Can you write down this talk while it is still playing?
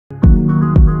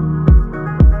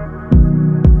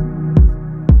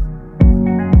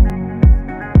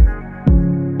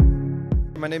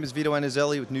name is Vito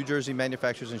Iannuzzelli with New Jersey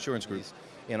Manufacturers Insurance Group,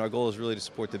 and our goal is really to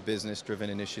support the business-driven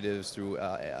initiatives through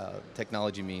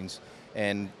technology means,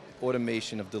 and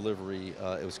automation of delivery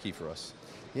it was key for us.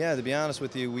 Yeah, to be honest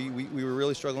with you, we were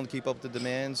really struggling to keep up with the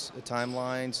demands, the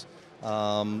timelines,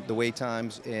 the wait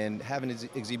times, and having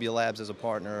XebiaLabs as a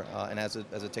partner and as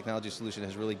a technology solution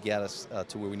has really got us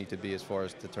to where we need to be as far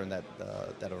as to turn that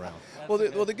around. Well,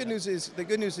 the good news is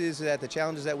that the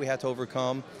challenges that we had to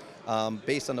overcome,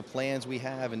 based on the plans we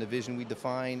have and the vision we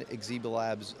define,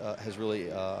 XebiaLabs has really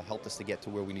helped us to get to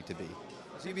where we need to be.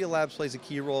 XebiaLabs plays a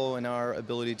key role in our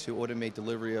ability to automate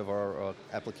delivery of our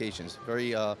applications,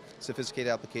 very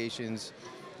sophisticated applications,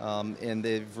 and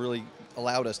they've really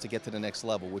allowed us to get to the next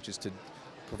level, which is to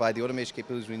provide the automation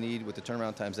capabilities we need with the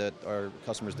turnaround times that our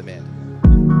customers demand.